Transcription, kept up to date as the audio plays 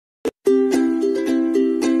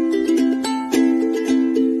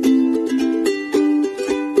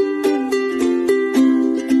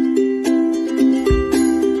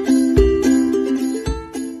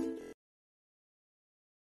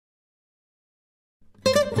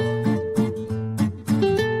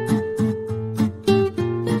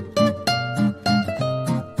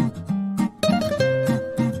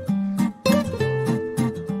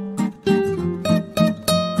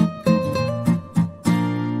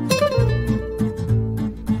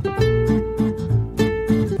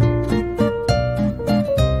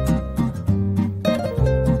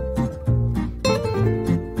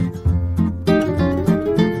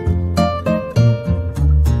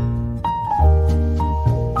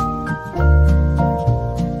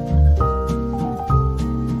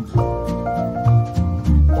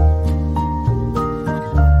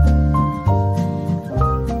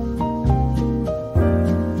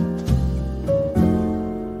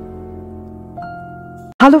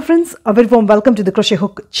Hello friends, a very warm welcome to the Crochet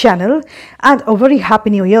Hook channel and a very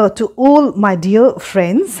happy new year to all my dear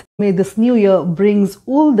friends. May this new year brings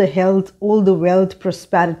all the health, all the wealth,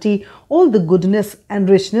 prosperity, all the goodness and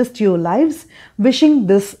richness to your lives. Wishing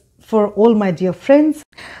this for all my dear friends.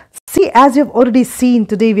 See, as you've already seen,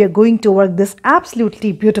 today we are going to work this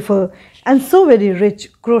absolutely beautiful and so very rich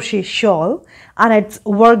crochet shawl, and it's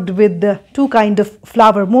worked with the two kind of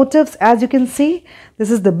flower motifs. As you can see,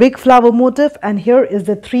 this is the big flower motif and here is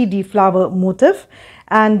the 3D flower motif,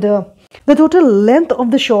 and the total length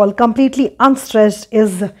of the shawl completely unstretched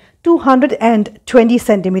is 220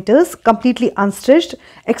 centimeters, completely unstretched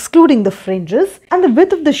excluding the fringes, and the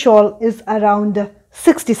width of the shawl is around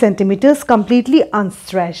 60 centimeters, completely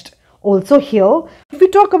unstretched. Also here, if we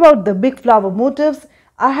talk about the big flower motifs,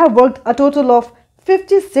 I have worked a total of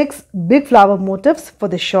 56 big flower motifs for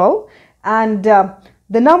the shawl, and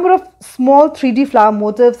the number of small 3D flower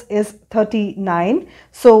motifs is 39.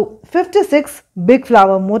 So 56 big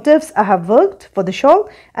flower motifs I have worked for the shawl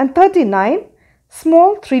and 39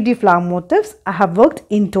 small 3D flower motifs I have worked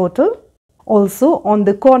in total. Also on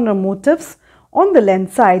the corner motifs, on the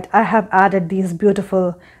length side, I have added these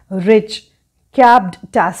beautiful rich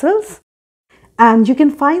capped tassels, and you can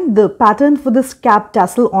find the pattern for this capped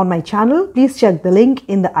tassel on my channel. Please check the link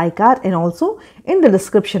in the iCard and also in the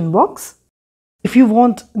description box. If you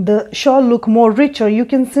want the shawl look more richer, you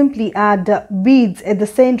can simply add beads at the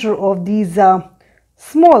center of these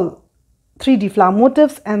small 3D flower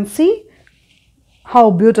motifs and see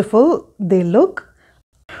how beautiful they look.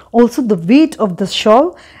 Also, the weight of the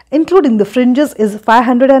shawl including the fringes is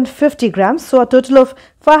 550 grams. So a total of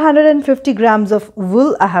 550 grams of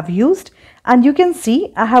wool I have used, and you can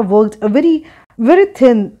see I have worked a very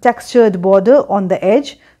thin textured border on the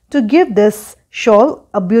edge to give this shawl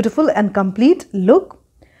a beautiful and complete look.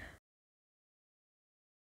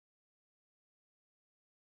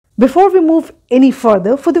 Before we move any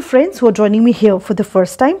further, for the friends who are joining me here for the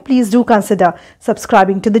first time, please do consider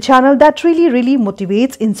subscribing to the channel. That really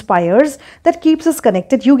motivates, inspires, that keeps us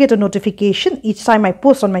connected. You get a notification each time I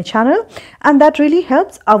post on my channel, and that really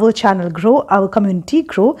helps our channel grow, our community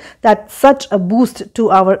grow. That's such a boost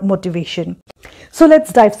to our motivation. So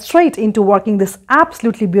let's dive straight into working this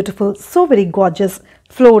absolutely beautiful, so very gorgeous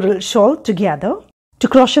floral shawl together. To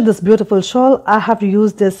crochet this beautiful shawl, I have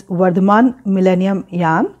used this Vardhaman Millennium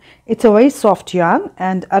yarn. It's a very soft yarn,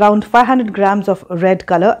 and around 500 grams of red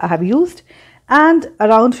color I have used, and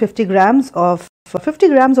around 50 grams or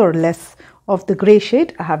less of the gray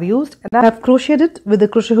shade I have used, and I have crocheted it with a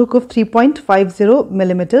crochet hook of 3.50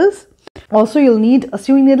 millimeters. Also, you'll need a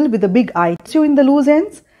sewing needle with a big eye to sew in the loose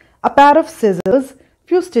ends, a pair of scissors,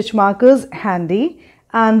 few stitch markers handy,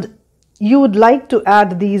 and you would like to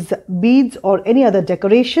add these beads or any other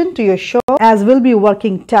decoration to your shawl, as we'll be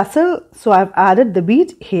working tassel. So I've added the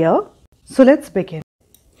bead here. So let's begin.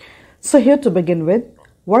 So here to begin with,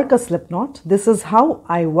 work a slip knot. This is how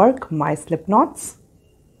I work my slip knots.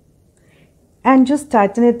 And just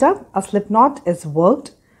tighten it up. A slip knot is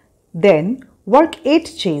worked. Then work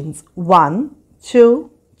 8 chains. 1,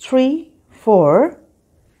 2, 3, 4,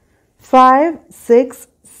 5, 6,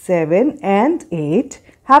 7 and 8.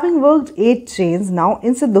 Having worked 8 chains, now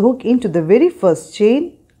insert the hook into the very first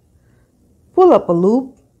chain, pull up a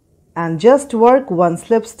loop and just work 1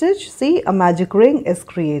 slip stitch. See, a magic ring is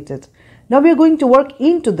created. Now we are going to work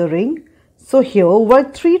into the ring. So here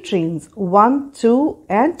work 3 chains, 1, 2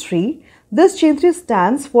 and 3. This chain 3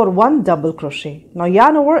 stands for 1 double crochet. Now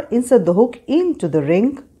yarn over, insert the hook into the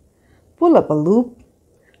ring, pull up a loop.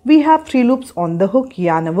 We have 3 loops on the hook.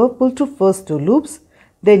 Yarn over, pull through first 2 loops.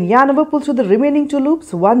 Then yarn over, pull through the remaining 2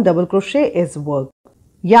 loops, 1 double crochet is worked.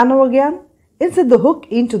 Yarn over again, insert the hook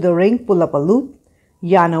into the ring, pull up a loop.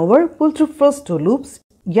 Yarn over, pull through first 2 loops.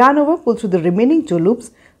 Yarn over, pull through the remaining 2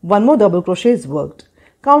 loops, 1 more double crochet is worked.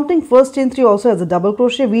 Counting first chain 3 also as a double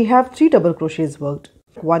crochet, we have 3 double crochets worked.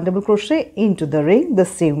 1 double crochet into the ring the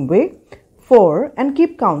same way, 4, and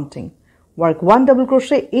keep counting. Work 1 double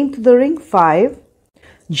crochet into the ring, 5.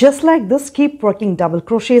 Just like this, keep working double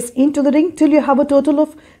crochets into the ring till you have a total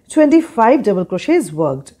of 25 double crochets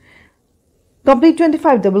worked. Complete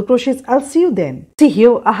 25 double crochets. I'll see you then. See,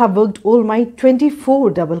 here I have worked all my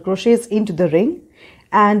 24 double crochets into the ring,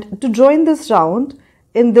 and to join this round,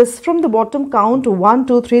 in this from the bottom count 1,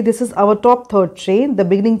 2, 3, this is our top third chain, the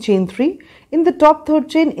beginning chain 3. In the top third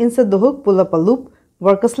chain, insert the hook, pull up a loop,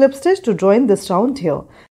 work a slip stitch to join this round here.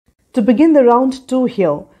 To begin the round 2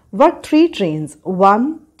 here, work 3 chains,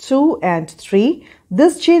 1, 2 and 3.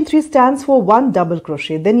 This chain 3 stands for 1 double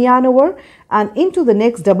crochet. Then yarn over and into the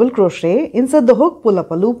next double crochet, insert the hook, pull up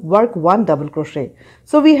a loop, work 1 double crochet.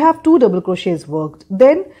 So we have 2 double crochets worked.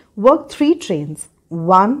 Then work 3 chains,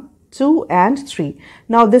 1, 2 and 3.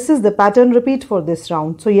 Now this is the pattern repeat for this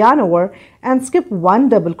round. So yarn over and skip 1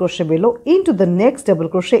 double crochet below into the next double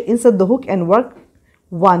crochet, insert the hook and work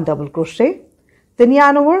 1 double crochet. Then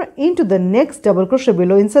yarn over into the next double crochet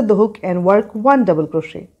below, insert the hook and work 1 double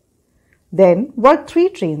crochet. Then work 3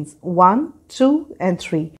 chains, 1, 2 and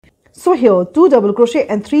 3. So here 2 double crochet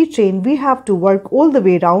and 3 chain we have to work all the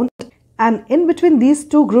way round, and in between these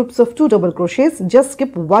two groups of 2 double crochets just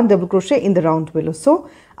skip 1 double crochet in the round below. So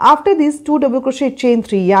after these 2 double crochet, chain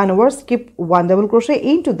 3, yarn over, skip 1 double crochet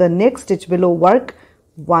into the next stitch below, work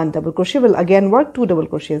 1 double crochet, will again work 2 double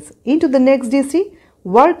crochets into the next DC,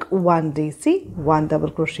 work 1 DC, 1 double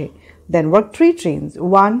crochet, then work 3 chains,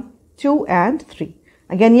 1, 2 and 3.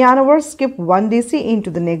 Again yarn over, skip 1 DC into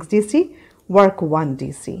the next DC, work 1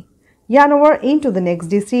 DC, yarn over into the next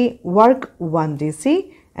DC, work 1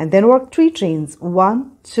 DC, and then work 3 chains,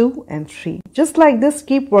 1, 2 and 3. Just like this,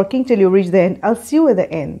 keep working till you reach the end. I'll see you at the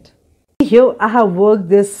end. Here I have worked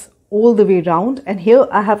this all the way round, and here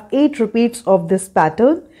I have 8 repeats of this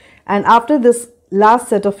pattern, and after this last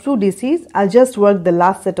set of 2 DCs, I'll just work the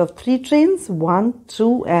last set of 3 chains, 1,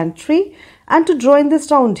 2 and 3. And to join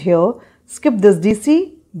this round here, skip this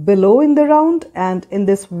DC below in the round, and in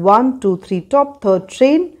this 1, 2, 3 top, 3rd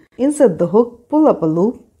chain, insert the hook, pull up a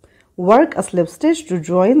loop, work a slip stitch to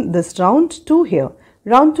join this round 2 here.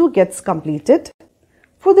 Round 2 gets completed.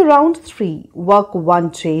 For the round 3, work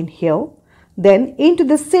 1 chain here. Then into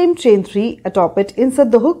the same chain 3 atop it,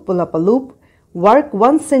 insert the hook, pull up a loop, work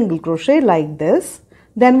 1 single crochet like this.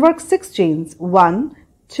 Then work 6 chains, 1,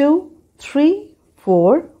 2, 3,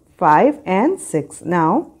 4, 5 and 6.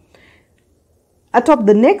 Now atop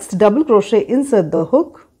the next double crochet, insert the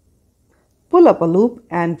hook, pull up a loop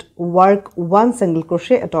and work 1 single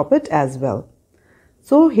crochet atop it as well.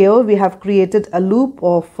 So here we have created a loop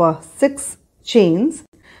of 6 chains.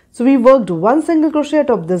 So we worked 1 single crochet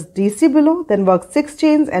atop this DC below, then worked 6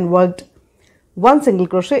 chains and worked 1 single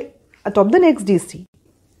crochet atop the next DC.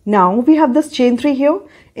 Now we have this chain 3 here.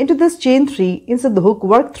 Into this chain 3, insert the hook,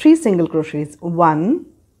 work 3 single crochets, 1,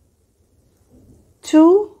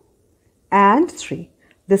 2 and 3.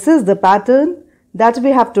 This is the pattern that we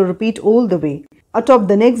have to repeat all the way. Atop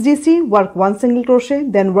the next DC, work 1 single crochet,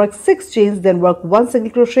 then work 6 chains, then work 1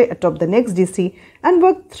 single crochet atop the next DC and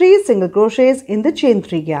work 3 single crochets in the chain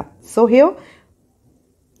 3 gap. So here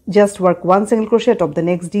just work 1 single crochet atop the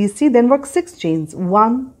next DC, then work 6 chains,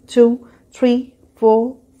 1, 2, 3,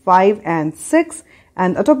 4, 5 and 6,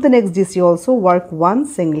 and atop the next DC also work 1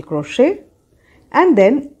 single crochet, and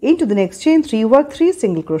then into the next chain 3 work 3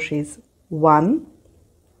 single crochets, 1,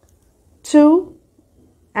 2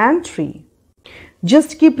 and 3.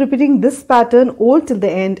 Just keep repeating this pattern all till the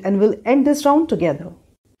end and we'll end this round together.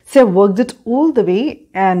 So I've worked it all the way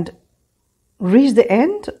and reached the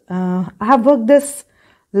end. I have worked this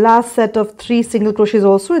last set of 3 single crochets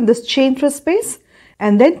also in this chain 3 space,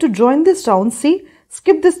 and then to join this round, see,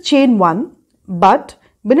 skip this chain 1, but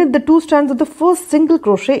beneath the 2 strands of the first single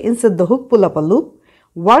crochet, insert the hook, pull up a loop,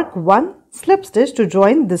 work 1 slip stitch to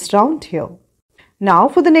join this round here. Now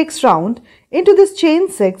for the next round, into this chain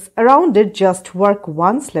 6, around it just work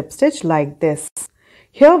 1 slip stitch like this.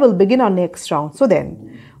 Here we'll begin our next round. So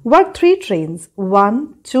then work 3 chains,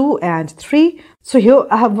 1, 2 and 3. So here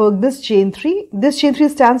I have worked this chain 3. This chain 3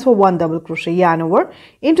 stands for 1 double crochet, yarn over.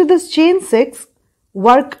 Into this chain 6,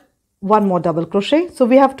 work 1 more double crochet. So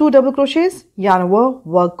we have 2 double crochets, yarn over,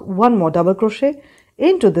 work 1 more double crochet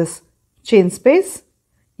into this chain space,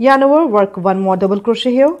 yarn over, work 1 more double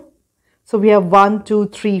crochet here. So we have 1, 2,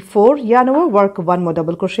 3, 4, yarn over, work 1 more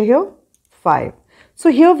double crochet here, 5.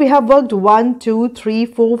 So here we have worked 1, 2, 3,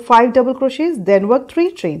 4, 5 double crochets, then work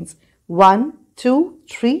 3 chains, 1, 2,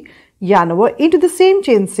 3, yarn over, into the same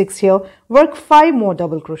chain 6 here, work 5 more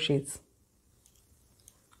double crochets,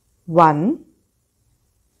 1,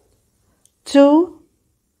 2,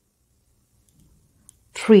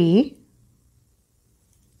 3,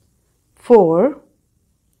 4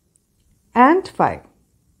 and 5.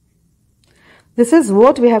 This is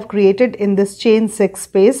what we have created in this chain 6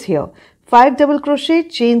 space here. 5 double crochet,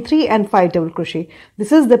 chain 3 and 5 double crochet.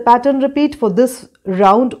 This is the pattern repeat for this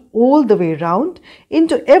round all the way round.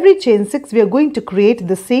 Into every chain 6 we are going to create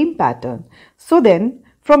the same pattern. So then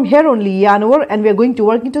from here only yarn over and we are going to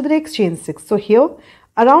work into the next chain 6. So here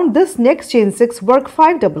around this next chain 6 work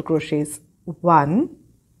 5 double crochets. 1,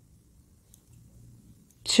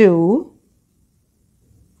 2,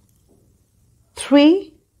 3,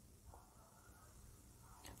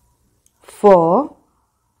 4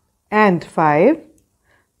 and 5,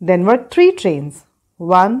 then work 3 chains,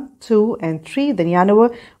 1, 2 and 3, then yarn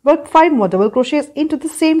over, work 5 more double crochets into the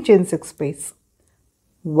same chain 6 space,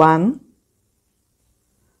 1,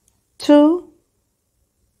 2,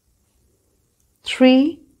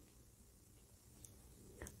 3,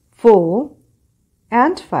 4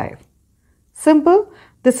 and 5. Simple.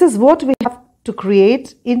 This is what we have to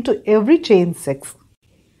create into every chain 6.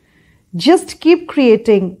 Just keep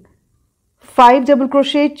creating 5 double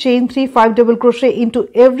crochet, chain 3, 5 double crochet into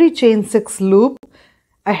every chain 6 loop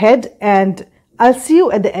ahead, and I'll see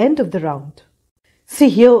you at the end of the round. See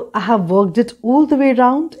here, I have worked it all the way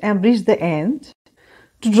around and reached the end.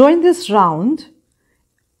 To join this round,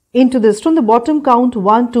 into this from the bottom count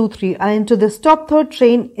 1, 2, 3 and into this top third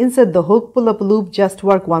chain, insert the hook, pull up a loop, just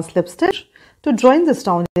work 1 slip stitch. To join this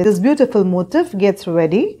round, this beautiful motif gets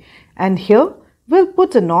ready, and here we'll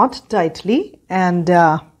put a knot tightly and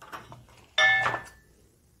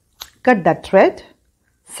cut that thread,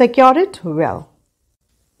 secure it well.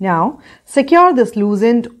 Now secure this loose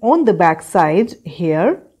end on the back side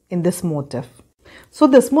here in this motif. So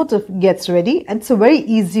this motif gets ready, and it's a very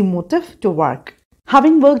easy motif to work.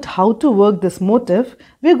 Having worked how to work this motif,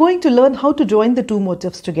 we're going to learn how to join the two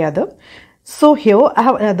motifs together. So here I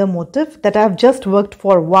have another motif that I have just worked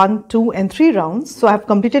for 1, 2 and 3 rounds. So I have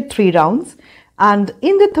completed 3 rounds, and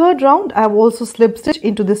in the third round I have also slip stitch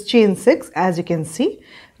into this chain 6, as you can see.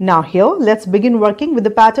 Now here let's begin working with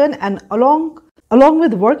the pattern, and along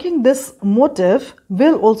with working this motif,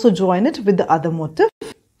 we'll also join it with the other motif.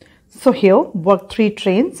 So here work 3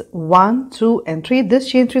 chains, 1, 2 and 3. This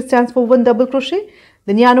chain 3 stands for 1 double crochet.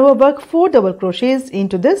 Then yarn over, work 4 double crochets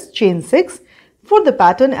into this chain 6 for the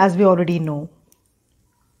pattern, as we already know.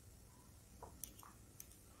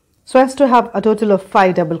 So as to have a total of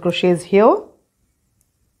 5 double crochets here.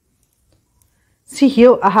 See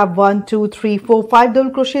here I have 1, 2, 3, 4, 5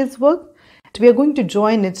 double crochets worked. We are going to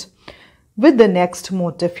join it with the next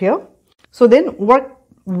motif here. So then work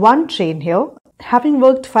 1 chain here. Having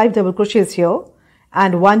worked 5 double crochets here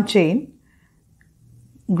and 1 chain,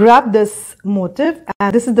 grab this motif,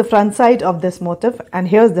 and this is the front side of this motif, and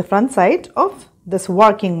here's the front side of this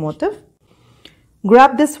working motif.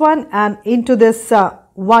 Grab this one and into this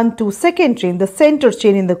 1, 2 second chain, the center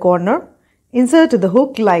chain in the corner, insert the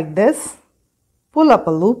hook like this, pull up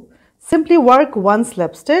a loop, simply work 1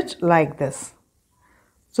 slip stitch like this.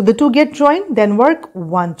 So the two get joined, then work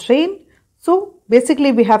 1 chain. So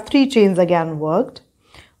basically we have 3 chains again worked.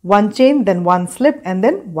 1 chain, then 1 slip and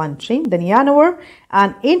then 1 chain, then yarn over,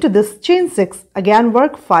 and into this chain 6 again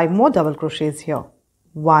work 5 more double crochets here.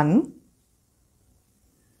 1,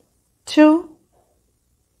 2,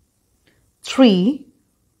 3,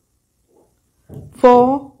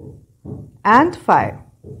 4 and 5.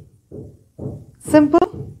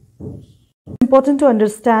 Simple. Important to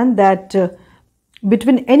understand that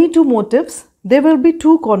between any two motifs there will be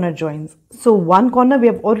 2 corner joins. So 1 corner we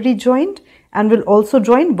have already joined, and we'll also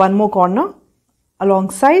join 1 more corner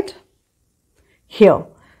alongside here.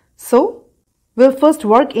 So we'll first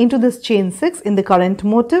work into this chain 6 in the current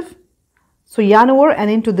motif. So yarn over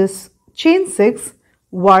and into this chain 6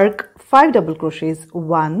 work 5 double crochets.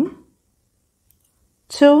 1,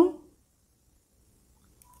 2,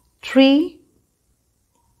 3,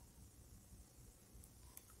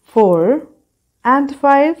 4 and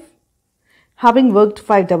 5. Having worked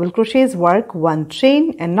 5 double crochets, work 1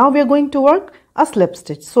 chain, and now we are going to work a slip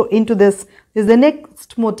stitch. So into this is the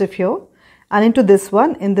next motif here, and into this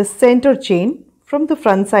one in the center chain from the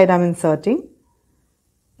front side I'm inserting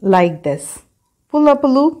like this. Pull up a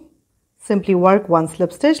loop, simply work 1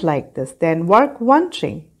 slip stitch like this, then work 1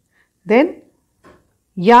 chain, then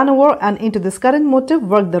yarn over and into this current motif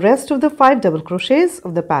work the rest of the 5 double crochets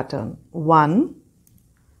of the pattern. 1,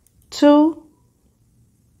 2,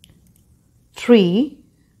 3,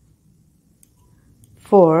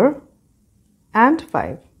 4 and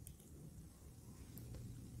 5.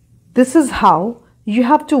 This is how you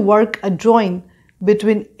have to work a join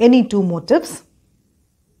between any two motifs,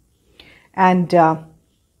 and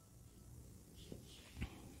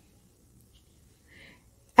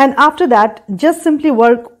after that just simply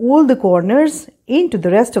work all the corners into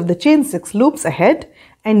the rest of the chain 6 loops ahead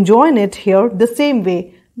and join it here the same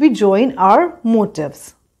way we join our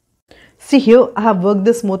motifs. See here I have worked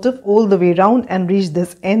this motif all the way around and reached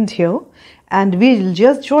this end here, and we'll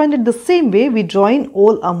just join it the same way we join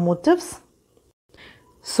all our motifs.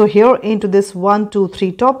 So here into this 1, 2,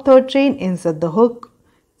 3 top third chain, insert the hook,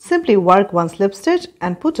 simply work 1 slip stitch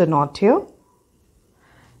and put a knot here.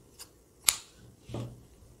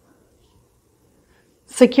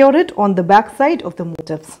 Secure it on the back side of the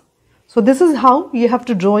motifs. So this is how you have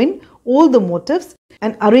to join all the motifs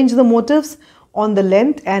and arrange the motifs on the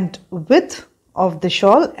length and width of the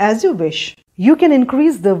shawl as you wish. You can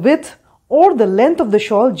increase the width or the length of the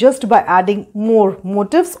shawl just by adding more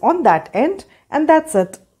motifs on that end, and that's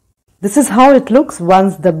it. This is how it looks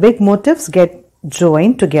once the big motifs get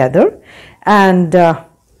joined together. And I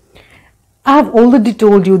have already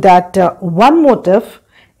told you that one motif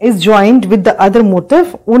is joined with the other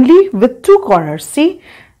motif only with two corners. See,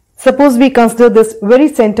 suppose we consider this very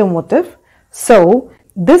center motif. So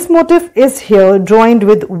this motif is here joined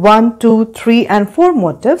with 1, 2, 3 and 4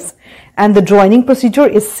 motifs, and the joining procedure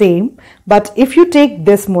is same. But if you take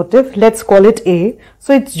this motif, let's call it A,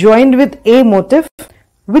 so it's joined with A motif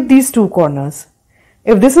with these two corners.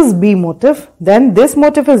 If this is B motif, then this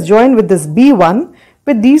motif is joined with this B1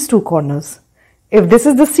 with these two corners. If this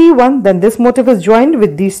is the C1, then this motif is joined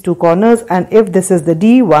with these two corners, and if this is the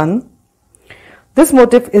D1, this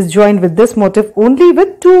motif is joined with this motif only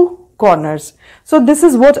with two corners. So this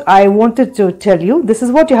is what I wanted to tell you. This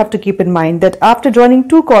is what you have to keep in mind, that after joining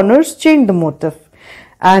two corners, change the motif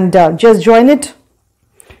and just join it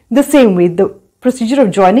the same way. The procedure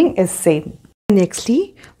of joining is same.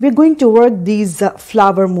 Nextly, we're going to work these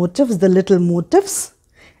flower motifs, the little motifs,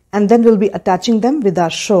 and then we'll be attaching them with our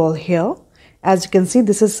shawl here. As you can see,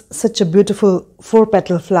 this is such a beautiful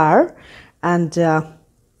 4-petal flower, and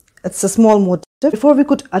it's a small motif. Before we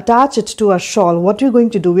could attach it to our shawl, what we're going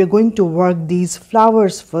to do, we're going to work these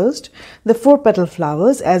flowers first, the 4-petal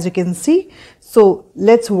flowers, as you can see. So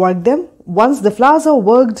let's work them. Once the flowers are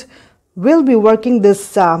worked, we'll be working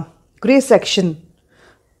this gray section,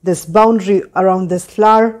 this boundary around this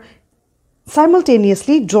flower,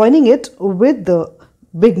 simultaneously joining it with the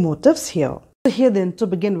big motifs here. So here then, to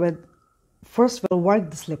begin with, first we'll work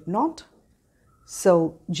the slip knot.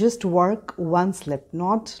 So just work one slip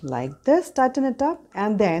knot like this, tighten it up,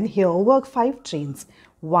 and then here work 5 chains.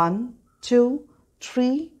 1, 2,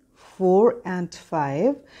 3, 4 and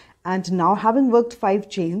 5. And now having worked 5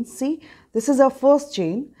 chains, see, this is our first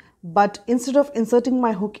chain, but instead of inserting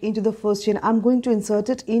my hook into the first chain, I'm going to insert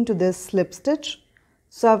it into this slip stitch.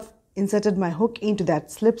 So I've inserted my hook into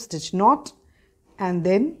that slip stitch knot, and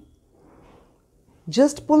then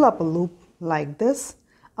just pull up a loop like this.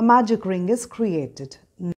 A magic ring is created.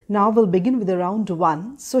 Now we'll begin with the round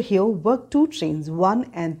 1. So here work 2 chains,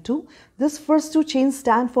 1 and 2. This first 2 chains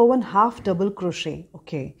stand for 1 half double crochet.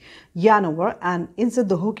 Okay, yarn over and insert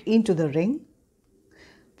the hook into the ring.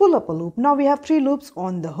 Pull up a loop. Now we have 3 loops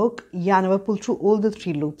on the hook. Yarn over, pull through all the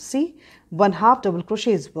 3 loops. See, 1 half double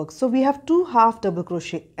crochet is worked. So we have 2 half double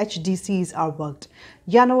crochet HDCs are worked.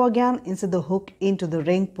 Yarn over again, insert the hook into the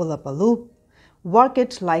ring, pull up a loop. Work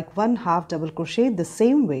it like 1 half double crochet the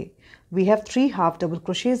same way. We have 3 half double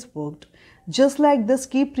crochets worked. Just like this,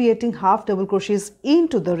 keep creating half double crochets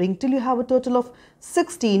into the ring till you have a total of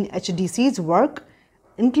 16 HDCs work,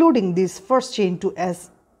 including this first chain to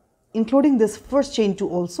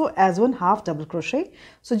also as 1 half double crochet.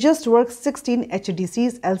 So just work 16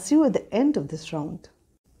 HDCs. I'll see you at the end of this round.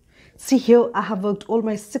 See here, I have worked all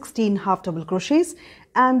my 16 half double crochets,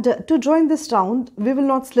 and to join this round, we will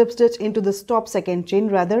not slip stitch into this top second chain,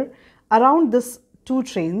 rather around this 2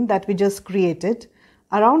 chain that we just created,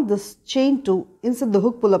 around this chain 2, insert the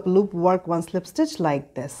hook, pull up a loop, work 1 slip stitch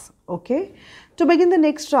like this. Okay, to begin the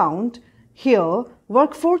next round, here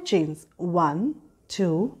work 4 chains, 1,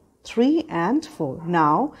 2, 3 and 4.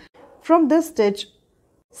 Now from this stitch,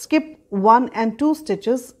 skip 1 and 2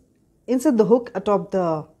 stitches, insert the hook atop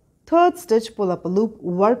the 3rd stitch, pull up a loop,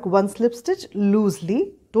 work 1 slip stitch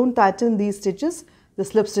loosely. Don't tighten these stitches, the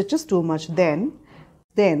slip stitch is too much. Then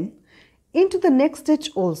into the next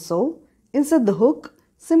stitch also, insert the hook,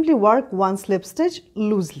 simply work 1 slip stitch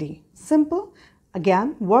loosely. Simple.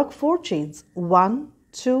 Again work 4 chains, 1,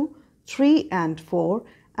 2, 3 and 4,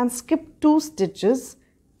 and skip 2 stitches.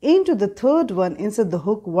 Into the 3rd one, insert the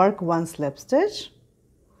hook, work 1 slip stitch.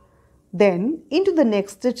 Then into the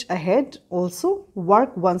next stitch ahead also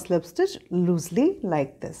work 1 slip stitch loosely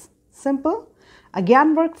like this. Simple.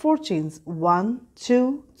 Again work 4 chains, 1,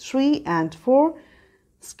 2, 3 and 4.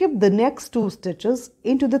 Skip the next 2 stitches.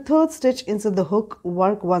 Into the 3rd stitch, insert the hook,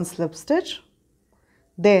 work 1 slip stitch.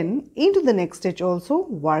 Then into the next stitch also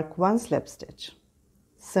work 1 slip stitch.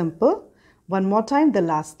 Simple. One more time, the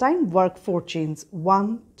last time, work 4 chains,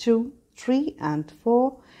 1, 2, 3 and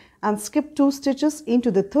 4. And skip 2 stitches.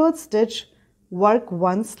 Into the 3rd stitch, work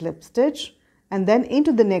 1 slip stitch, and then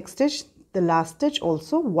into the next stitch, the last stitch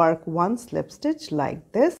also work 1 slip stitch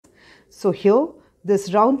like this. So here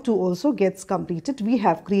this round 2 also gets completed. We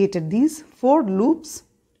have created these 4 loops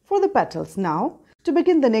for the petals. Now to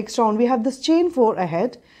begin the next round, we have this chain 4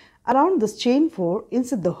 ahead. Around this chain 4,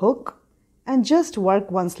 insert the hook and just work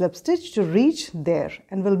 1 slip stitch to reach there,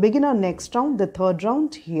 and we'll begin our next round, the 3rd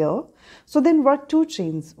round here. So then work 2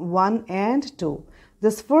 chains, 1 and 2.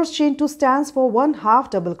 This first chain 2 stands for 1 half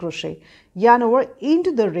double crochet. Yarn over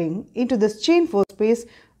into the ring, into this chain 4 space,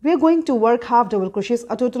 we are going to work half double crochets,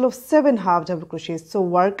 a total of 7 half double crochets. So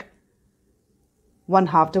work 1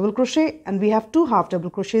 half double crochet, and we have 2 half double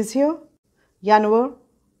crochets here. Yarn over,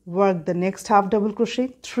 work the next half double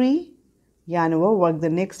crochet, 3, yarn over, work the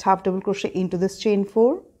next half double crochet into this chain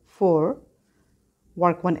 4, 4,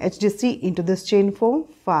 work 1 HDC into this chain 4,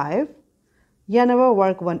 5, yarn over,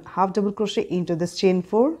 work 1 half double crochet into this chain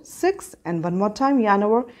 4, 6, and one more time yarn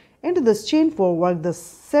over into this chain 4, work the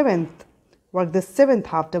 7th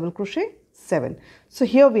half double crochet, 7. So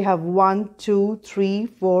here we have 1, 2, 3,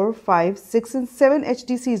 4, 5, 6 and 7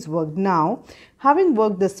 HDCs worked. Now having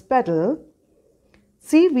worked this petal,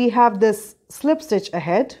 see we have this slip stitch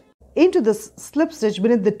ahead. Into this slip stitch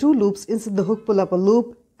beneath the 2 loops, insert the hook, pull up a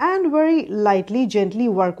loop and very lightly, gently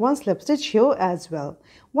work 1 slip stitch here as well.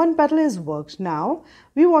 1 petal is worked. Now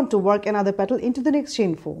we want to work another petal into the next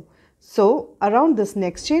chain 4. So around this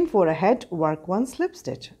next chain 4 ahead, work 1 slip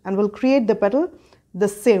stitch and we'll create the petal the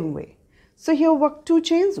same way. So here work 2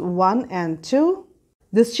 chains, 1 and 2.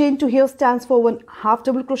 This chain 2 here stands for 1 half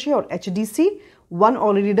double crochet or HDC. 1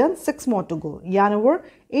 already done, 6 more to go. Yarn over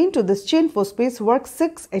into this chain 4 space, work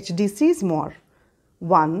 6 HDCs more.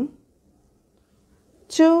 1,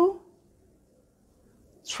 2,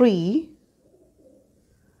 3,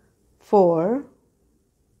 4,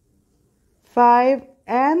 5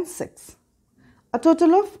 and 6. A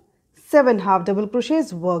total of 7 half double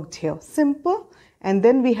crochets worked here. Simple. And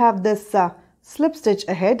then we have this slip stitch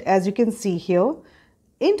ahead, as you can see here.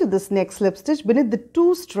 Into this next slip stitch beneath the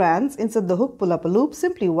 2 strands, insert the hook, pull up a loop,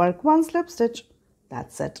 simply work 1 slip stitch.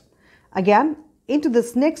 That's it. Again, into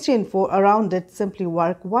this next chain 4 around it, simply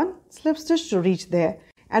work 1 slip stitch to reach there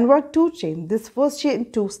and work 2 chain. This first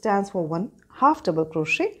chain 2 stands for 1 half double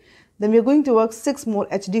crochet. Then we're going to work 6 more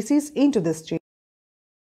HDCs into this chain.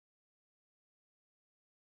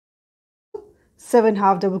 7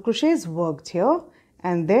 half double crochets worked here,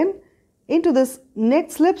 and then into this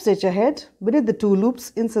next slip stitch ahead beneath the 2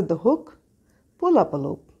 loops, insert the hook, pull up a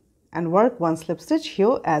loop and work 1 slip stitch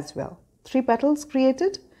here as well. 3 petals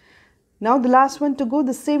created. Now the last one to go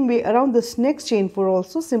the same way around this next chain 4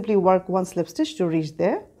 also, simply work 1 slip stitch to reach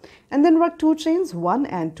there and then work 2 chains, 1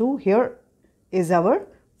 and 2. Here is our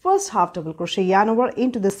first half double crochet. Yarn over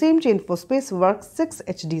into the same chain 4 space, work 6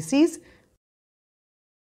 HDCs.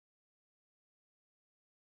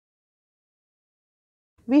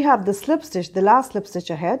 We have the slip stitch, the last slip stitch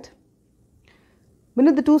ahead.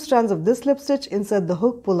 Beneath the 2 strands of this slip stitch, insert the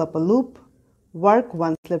hook, pull up a loop, work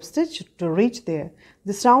 1 slip stitch to reach there.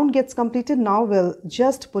 This round gets completed. Now we'll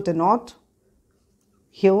just put a knot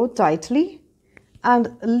here tightly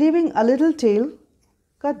and leaving a little tail,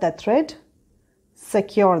 cut that thread,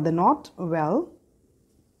 secure the knot well.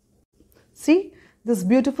 See, this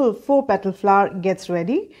beautiful 4-petal flower gets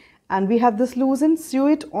ready. And we have this loosened, sew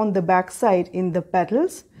it on the back side in the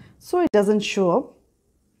petals so it doesn't show up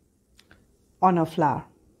on a flower.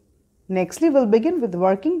 Nextly, we'll begin with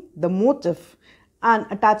working the motif and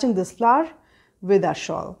attaching this flower with our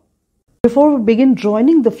shawl. Before we begin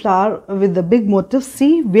joining the flower with the big motif,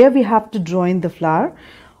 see where we have to join the flower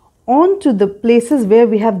onto the places where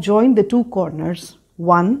we have joined the 2 corners.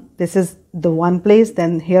 One, this is the one place,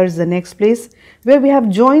 then here is the next place where we have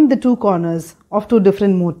joined the 2 corners of 2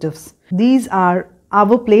 different motifs. These are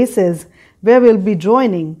our places where we'll be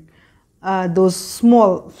joining those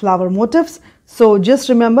small flower motifs. So just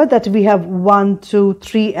remember that we have 1, 2,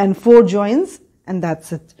 3 and 4 joins, and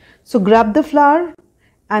that's it. So grab the flower,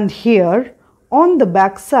 and here on the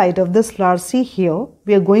back side of this flower, see here,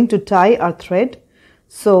 we are going to tie our thread.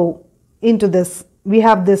 So into this, we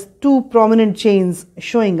have this 2 prominent chains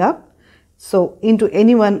showing up. So into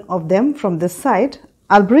any one of them from this side,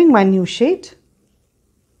 I'll bring my new shade.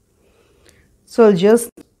 So I'll just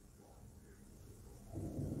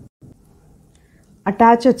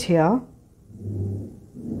attach it here.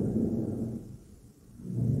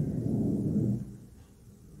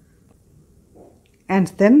 And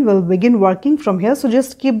then we'll begin working from here. So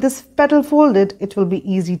just keep this petal folded, it will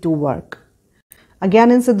be easy to work.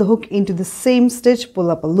 Again, insert the hook into the same stitch,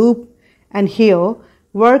 pull up a loop, and here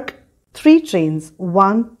work 3 chains,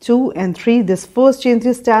 1, 2 and 3. This first chain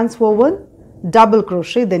 3 stands for 1 double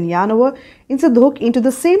crochet, then yarn over, insert the hook into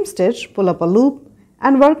the same stitch, pull up a loop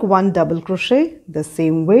and work 1 double crochet the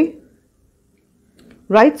same way.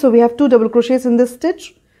 Right, so we have 2 double crochets in this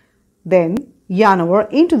stitch, then yarn over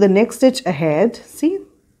into the next stitch ahead. See,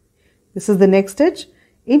 this is the next stitch.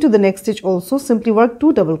 Into the next stitch also simply work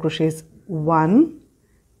 2 double crochets, 1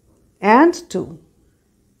 and 2.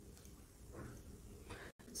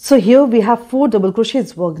 So here we have 4 double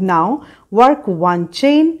crochets worked. Now work 1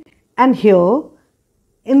 chain, and here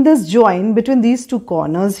in this join between these 2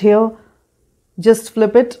 corners, here just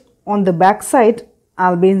flip it on the back side.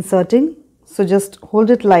 I'll be inserting, so just hold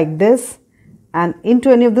it like this, and into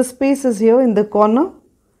any of the spaces here in the corner,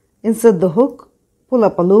 insert the hook, pull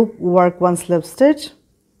up a loop, work one slip stitch.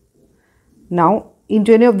 Now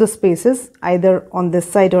into any of the spaces, either on this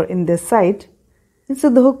side or in this side,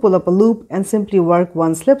 insert the hook, pull up a loop, and simply work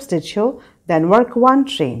one slip stitch here, then work one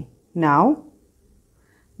chain. Now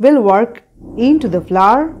we'll work into the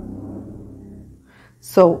flower.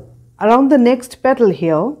 So around the next petal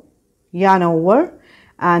here, yarn over,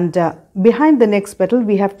 and behind the next petal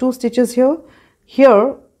we have 2 stitches here.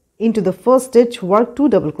 Here into the first stitch, work 2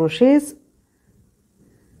 double crochets,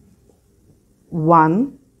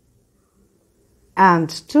 1 and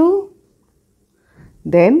 2.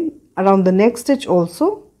 Then around the next stitch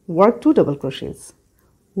also work 2 double crochets,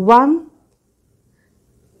 1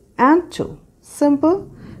 and 2.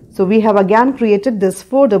 Simple. So we have again created this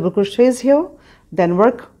 4 double crochets here, then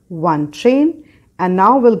work 1 chain, and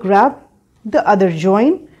now we'll grab the other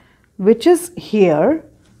join which is here.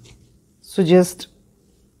 So just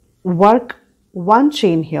work 1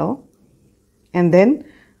 chain here, and then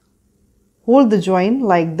hold the join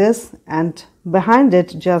like this, and behind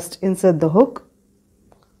it just insert the hook,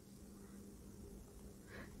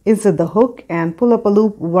 and pull up a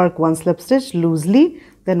loop, work 1 slip stitch loosely,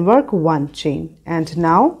 then work 1 chain, and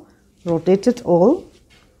now rotate it all.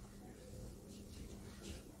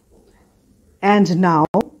 And now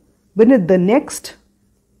behind the next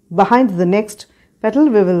petal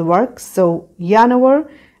we will work, so yarn over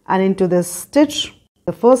and into this stitch,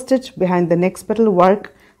 the first stitch behind the next petal,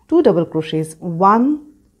 work 2 double crochets, 1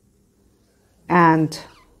 and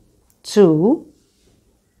 2.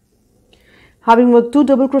 Having worked 2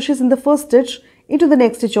 double crochets in the first stitch, into the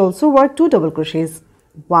next stitch also work 2 double crochets,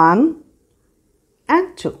 1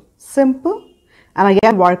 and 2. Simple. And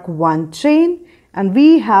again work 1 chain, and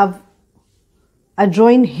we have a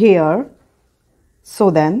join here.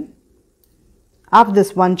 So then after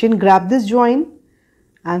this 1 chain, grab this join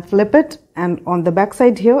and flip it, and on the back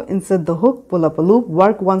side here insert the hook, pull up a loop,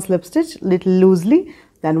 work 1 slip stitch little loosely,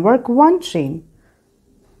 then work 1 chain.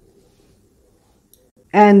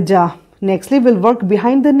 And nextly we'll work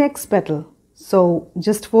behind the next petal. So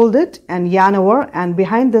just fold it and yarn over, and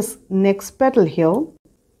behind this next petal here,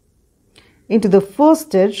 into the first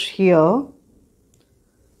stitch here,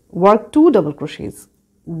 work 2 double crochets,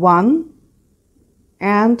 1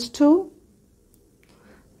 and 2.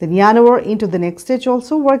 Then yarn over into the next stitch,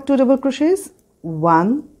 also work 2 double crochets,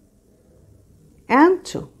 1 and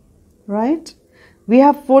 2. Right? We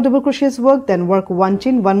have 4 double crochets worked, then work 1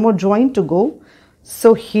 chain, 1 more join to go.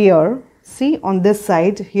 So here, see on this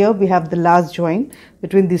side here we have the last join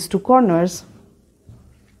between these 2 corners.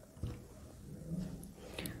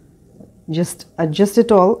 Just adjust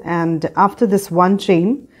it all, and after this 1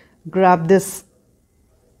 chain, grab this,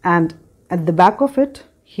 and at the back of it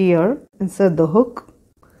here insert the hook,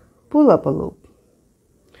 pull up a loop,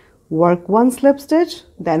 work 1 slip stitch,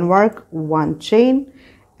 then work 1 chain,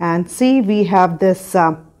 and see we have this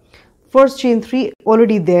first chain 3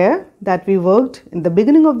 already there that we worked in the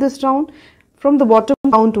beginning of this round. From the bottom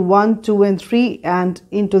count 1, 2 and 3, and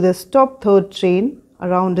into this top 3rd chain,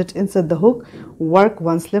 around it insert the hook, work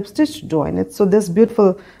 1 slip stitch, join it. So this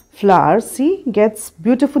beautiful flower, see, gets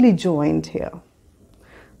beautifully joined here.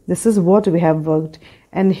 This is what we have worked,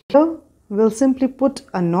 and here we'll simply put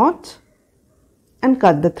a knot and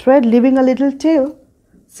cut the thread, leaving a little tail.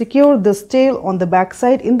 Secure this tail on the back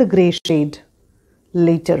side in the gray shade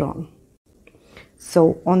later on.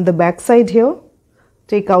 So on the back side here,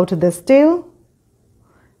 take out this tail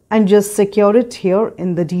and just secure it here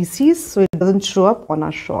in the DCs so it doesn't show up on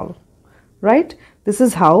our shawl. Right? This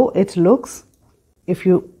is how it looks. If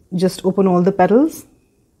you just open all the petals,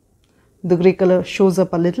 the gray color shows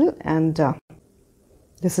up a little, and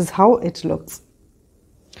this is how it looks.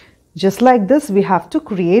 Just like this, we have to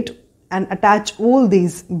create and attach all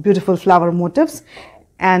these beautiful flower motifs.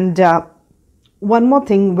 And one more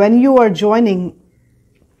thing, when you are joining,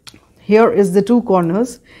 here is the 2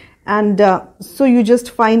 corners, and so you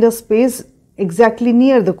just find a space exactly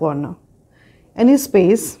near the corner. Any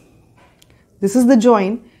space, this is the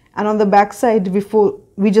join, and on the back side before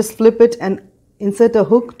we just flip it and insert a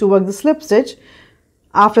hook to work the slip stitch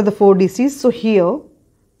after the 4 DCs. So here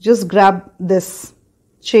just grab this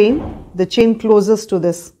chain, the chain closest to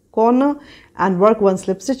this corner, and work 1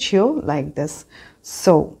 slip stitch here like this.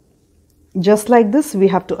 So just like this, we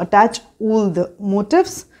have to attach all the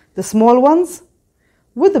motifs, the small ones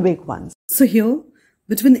with the big ones. So here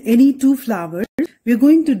between any 2 flowers, we are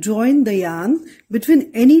going to join the yarn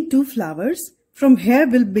between any 2 flowers. From here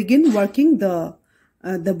we'll begin working the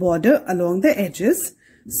border along the edges.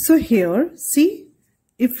 So here, see,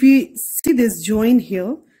 if we see this join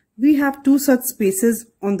here, we have two such spaces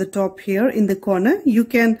on the top here in the corner. You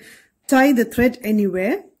can tie the thread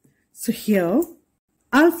anywhere. So here,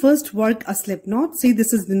 I'll first work a slip knot. See,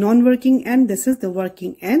 this is the non-working end, this is the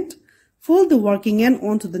working end. Fold the working end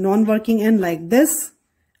onto the non-working end like this,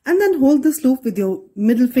 and then hold this loop with your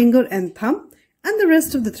middle finger and thumb and the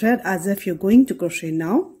rest of the thread as if you're going to crochet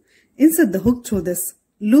now. Insert the hook through this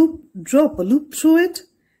loop, drop a loop through it.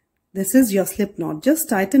 This is your slip knot. Just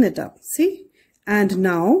tighten it up. See? And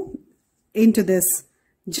now into this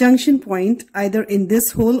junction point, either in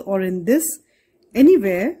this hole or in this,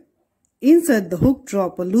 anywhere, insert the hook,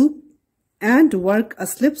 drop a loop and work a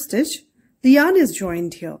slip stitch. The yarn is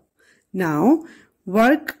joined here. Now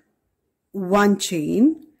work one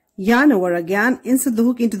chain, yarn over again, insert the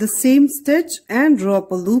hook into the same stitch and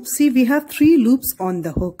drop a loop. See, we have 3 loops on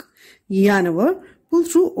the hook. Yarn over, pull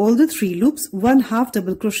through all the 3 loops. 1 half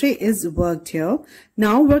double crochet is worked here.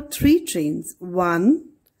 Now work 3 chains, 1,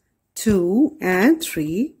 2 and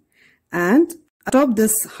 3, and atop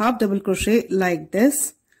this half double crochet like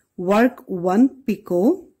this, work 1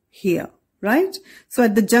 picot here, right? So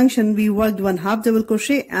at the junction we worked 1 half double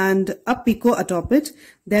crochet and a picot atop it,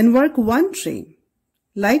 then work 1 chain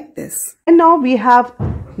like this. And now we have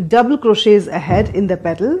double crochets ahead in the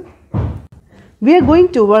petal. We are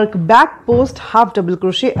going to work back post half double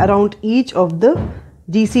crochet around each of the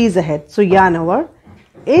DCs ahead. So yarn over,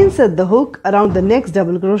 insert the hook around the next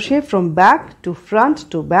double crochet from back to front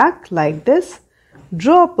to back like this,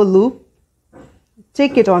 drop a loop,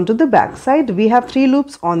 take it onto the back side. We have 3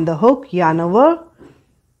 loops on the hook, yarn over,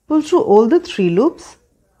 pull through all the 3 loops.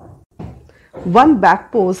 1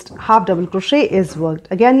 back post half double crochet is worked.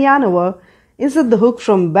 Again yarn over, insert the hook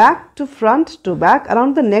from back to front to back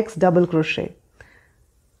around the next double crochet.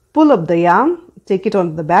 Pull up the yarn, take it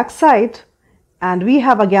on the back side, and we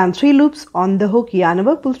have again 3 loops on the hook, yarn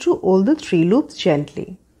over, pull through all the 3 loops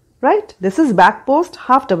gently, right? This is back post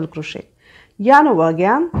half double crochet. Yarn over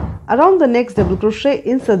again, around the next double crochet,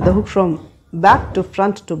 insert the hook from back to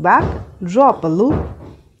front to back, drop a loop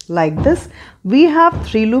like this. We have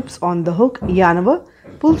 3 loops on the hook, yarn over,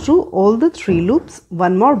 pull through all the 3 loops.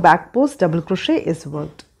 1 more back post double crochet is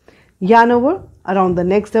worked. Yarn over, around the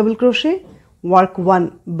next double crochet, work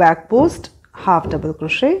 1 back post half double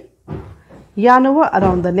crochet. Yarn over,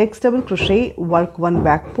 around the next double crochet, work 1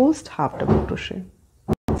 back post half double crochet.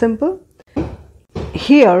 Simple.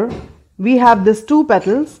 Here we have these 2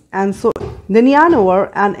 petals, and so then yarn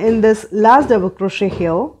over, and in this last double crochet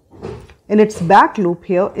here, in its back loop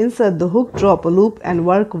here, insert the hook, drop a loop and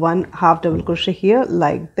work 1 half double crochet here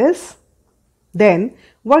like this. Then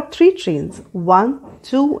work 3 chains, 1,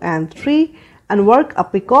 2 and 3, and work a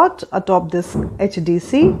picot atop this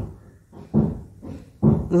HDC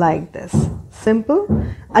like this. Simple.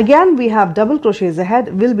 Again we have double crochets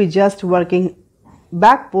ahead. We'll be just working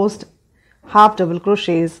back post half double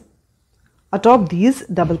crochets atop these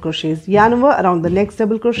double crochets. Yarn over, around the next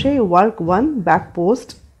double crochet, work 1 back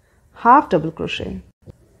post half double crochet.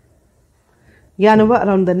 Yarn over,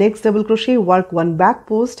 around the next double crochet, work 1 back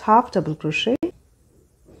post half double crochet.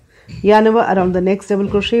 Yarn over, around the next double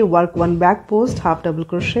crochet, work 1 back post half double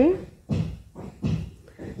crochet.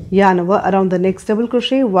 Yarn over, around the next double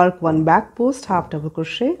crochet, work 1 back post half double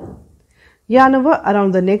crochet. Yarn over,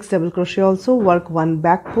 around the next double crochet, also work 1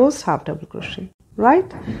 back post half double crochet.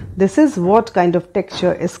 Right? This is what kind of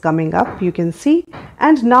texture is coming up, you can see.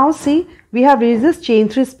 And now see, we have raised this chain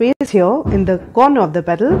 3 space here in the corner of the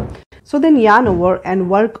petal. So then yarn over and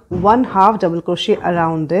work 1 half double crochet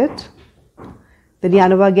around it. Then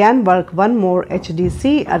yarn over again, work 1 more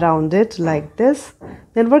HDC around it like this.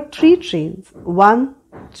 Then work 3 chains, 1,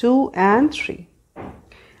 2 and 3.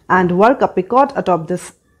 And work a picot atop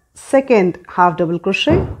this second half double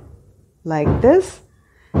crochet like this.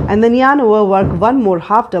 And then yarn over, work 1 more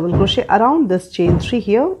half double crochet around this chain 3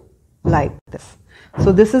 here like this.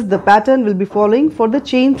 So this is the pattern we'll be following for the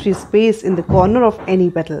chain 3 space in the corner of any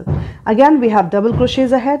petal. Again we have double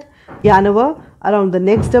crochets ahead, yarn over, around the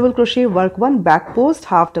next double crochet, work 1 back post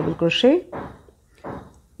half double crochet.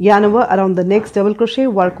 Yarn over, around the next double crochet,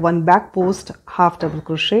 work 1 back post half double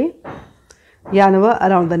crochet. Yarn over,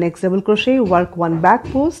 around the next double crochet, work 1 back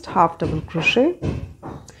post half double crochet.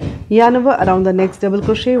 Yarn over, around the next double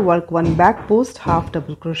crochet, work 1 back post half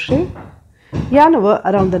double crochet. Yarn over,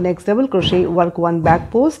 around the next double crochet, work 1 back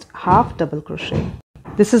post half double crochet.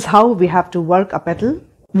 This is how we have to work a petal.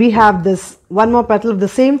 We have this 1 more petal of the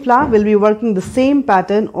same flower. We'll be working the same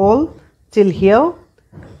pattern all till here.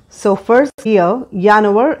 So first here, yarn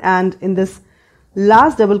over, and in this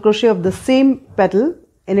last double crochet of the same petal,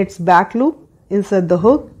 in its back loop, insert the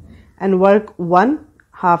hook and work 1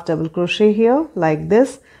 half double crochet here like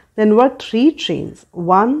this, then work 3 chains,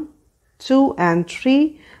 1, 2 and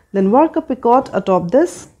 3, then work a picot atop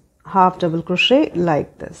this, half double crochet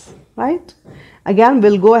like this, right? Again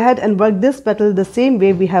we'll go ahead and work this petal the same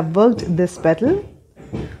way we have worked this petal.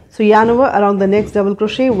 So yarn over around the next double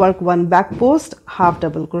crochet, work 1 back post, half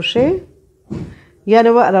double crochet, yarn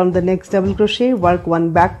over around the next double crochet, work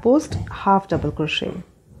 1 back post, half double crochet,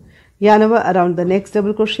 yarn over around the next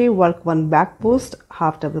double crochet, work 1 back post,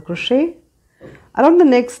 half double crochet, around the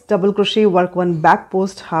next double crochet, work 1 back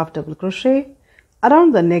post, half double crochet,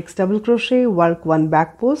 around the next double crochet, work 1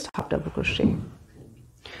 back post, half double crochet.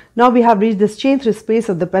 Now we have reached this chain 3 space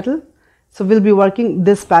of the petal, so we'll be working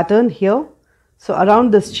this pattern here. So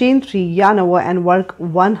around this chain 3, yarn over and work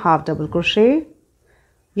 1 half double crochet,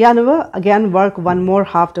 yarn over, again work 1 more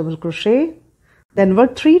half double crochet, then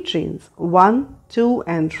work 3 chains, 1, 2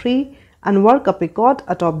 and 3, and work a picot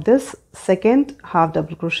atop this second half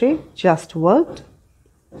double crochet just worked.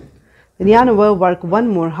 Then yarn over, work 1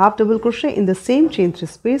 more half double crochet in the same chain 3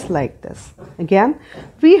 space like this. Again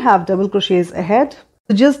we have double crochets ahead,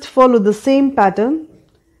 so just follow the same pattern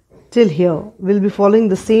till here. We'll be following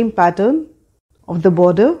the same pattern of the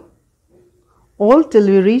border all till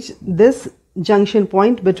we reach this junction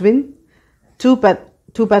point between two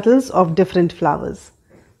petals of different flowers.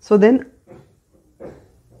 So then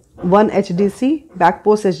 1 HDC, back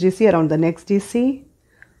post HDC around the next DC,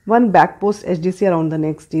 1 back post HDC around the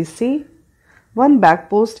next DC, 1 back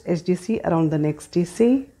post HDC around the next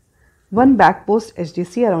DC, 1 back post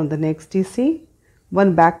HDC around the next DC,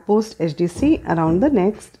 1 back post HDC around the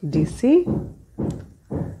next DC.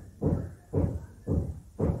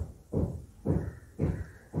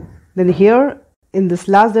 Then here in this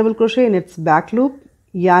last double crochet in its back loop,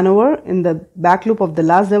 yarn over in the back loop of the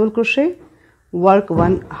last double crochet, work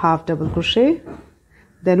 1 half double crochet,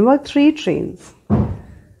 then work 3 chains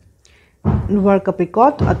and work a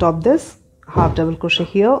picot atop this half double crochet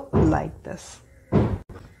here like this.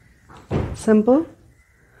 Simple.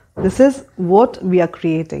 This is what we are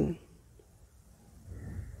creating.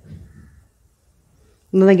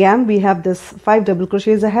 Then again we have this 5 double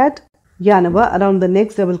crochets ahead, yarn over around the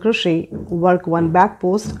next double crochet, work 1 back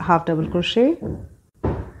post, half double crochet,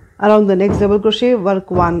 around the next double crochet,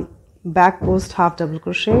 work 1 back post, half double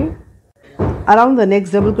crochet, around the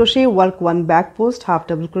next double crochet, work 1 back post, half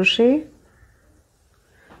double crochet,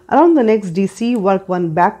 around the next DC, work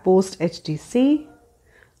 1 back post HDC,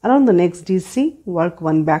 around the next DC, work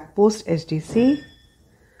 1 back post HDC,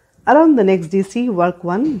 around the next DC, work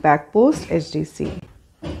 1 back post HDC.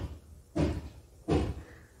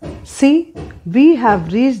 See, we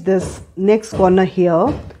have reached this next corner here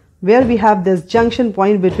where we have this junction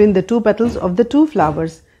point between the 2 petals of the 2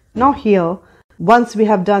 flowers. Now here, once we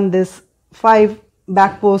have done this 5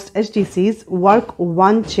 back post HDCs, work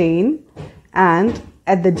 1 chain, and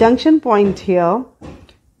at the junction point here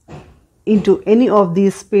into any of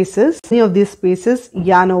these spaces,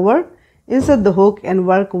 yarn over, insert the hook and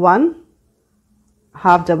work 1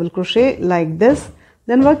 half double crochet like this,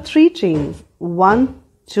 then work 3 chains, 1,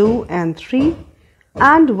 2 and 3,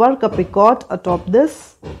 and work a picot atop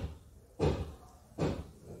this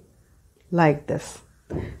like this.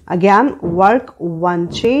 Again work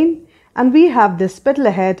 1 chain, and we have this petal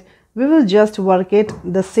ahead. We will just work it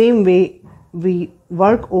the same way we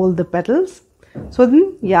work all the petals. So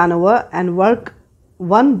then yarn over and work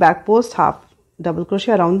 1 back post half double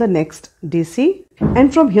crochet around the next DC,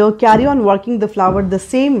 and from here carry on working the flower the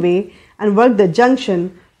same way and work the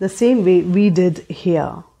junction the same way we did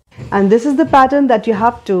here. And this is the pattern that you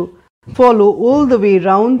have to follow all the way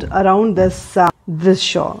around this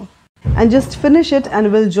shawl, and just finish it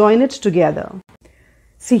and we'll join it together.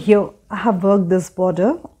 See here, I have worked this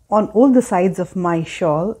border on all the sides of my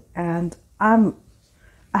shawl, and I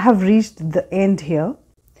have reached the end here.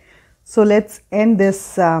 So let's end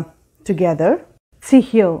this together. See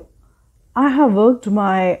here, I have worked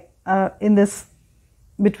my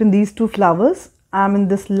between these 2 flowers. I'm in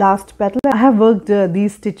this last petal. I have worked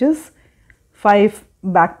these stitches, 5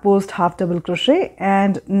 back post half double crochet,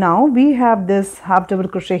 and now we have this half double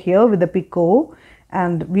crochet here with the picot,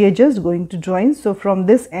 and we are just going to join. So from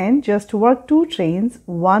this end just work 2 chains,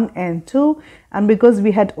 1 and 2, and because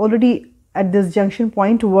we had already at this junction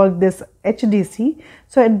point work this HDC,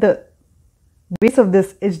 so at the base of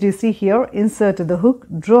this HDC here insert the hook,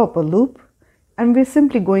 drop a loop, and we're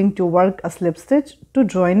simply going to work a slip stitch to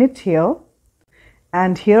join it here,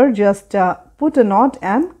 and here just put a knot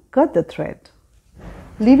and cut the thread,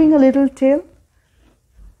 leaving a little tail.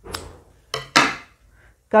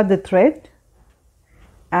 Cut the thread,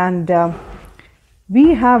 and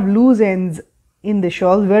we have loose ends in the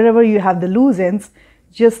shawl. Wherever you have the loose ends,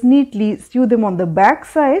 just neatly sew them on the back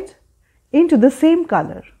side into the same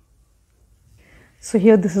color. So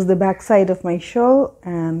here this is the back side of my shawl,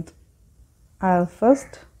 and I'll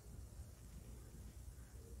first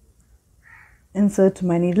insert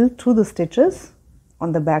my needle through the stitches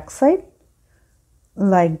on the back side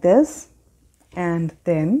like this, and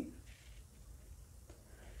then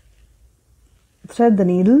thread the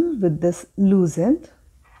needle with this loose end,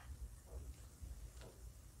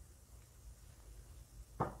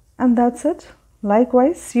 and that's it.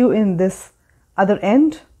 Likewise, sew in this other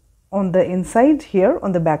end on the inside here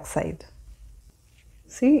on the back side.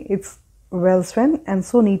 See, it's well sewn and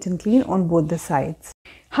so neat and clean on both the sides.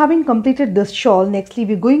 Having completed this shawl, nextly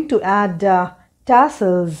we're going to add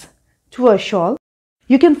tassels to our shawl.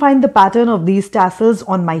 You can find the pattern of these tassels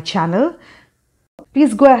on my channel.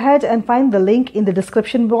 Please go ahead and find the link in the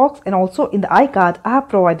description box, and also in the iCard I have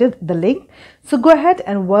provided the link. So go ahead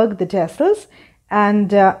and work the tassels,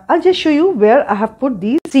 and I'll just show you where I have put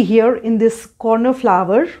these. See here in this corner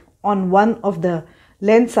flower on one of the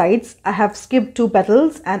length sides, I have skipped 2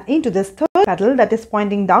 petals, and into this third petal that is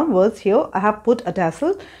pointing downwards here I have put a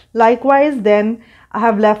tassel. Likewise, then I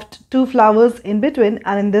have left 2 flowers in between,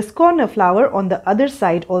 and in this corner flower on the other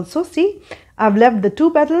side also, see, I have left the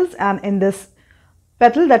 2 petals, and in this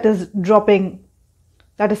petal that is dropping,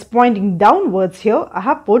 that is pointing downwards here, I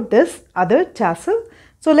have put this other tassel.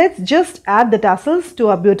 So let's just add the tassels to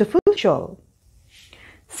our beautiful shawl.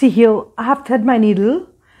 See here, I have thread my needle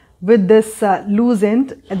with this loose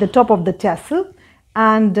end at the top of the tassel,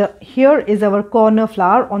 and here is our corner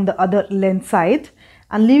flower on the other length side,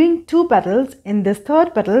 and leaving 2 petals in this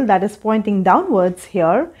third petal that is pointing downwards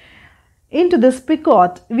here. Into this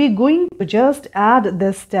picot, we're going to just add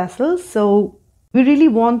this tassel. So we really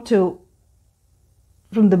want to,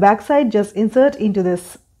 from the back side, just insert into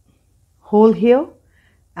this hole here,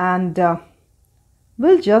 and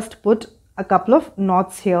we'll just put a couple of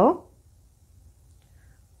knots here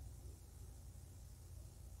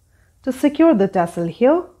to secure the tassel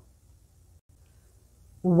here.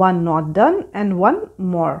 1 knot done, and 1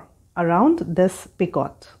 more around this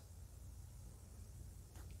picot.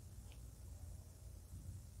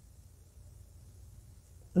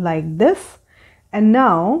 Like this. And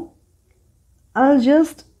now I'll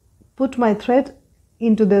just put my thread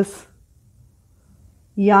into this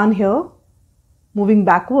yarn here, moving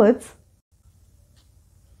backwards,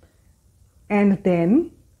 and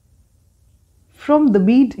then from the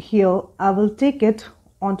bead here I will take it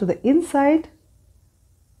onto the inside.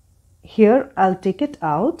 Here I'll take it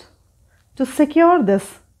out to secure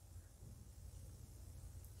this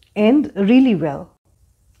end really well,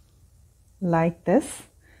 like this.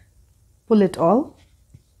 Pull it all,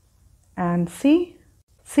 and see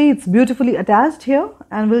it's beautifully attached here,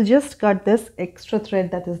 and we'll just cut this extra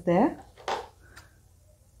thread that is there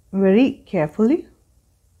very carefully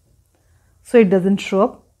so it doesn't show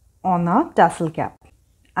up on our tassel cap,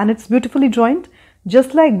 and it's beautifully joined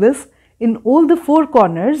just like this. In all the 4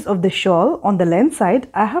 corners of the shawl on the length side,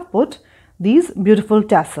 I have put these beautiful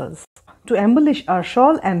tassels to embellish our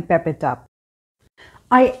shawl and pep it up.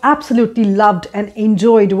 I absolutely loved and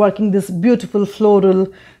enjoyed working this beautiful floral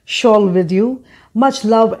shawl with you. Much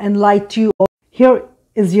love and light to you all. Here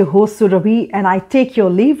is your host Surabhi, and I take your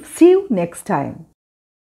leave. See you next time.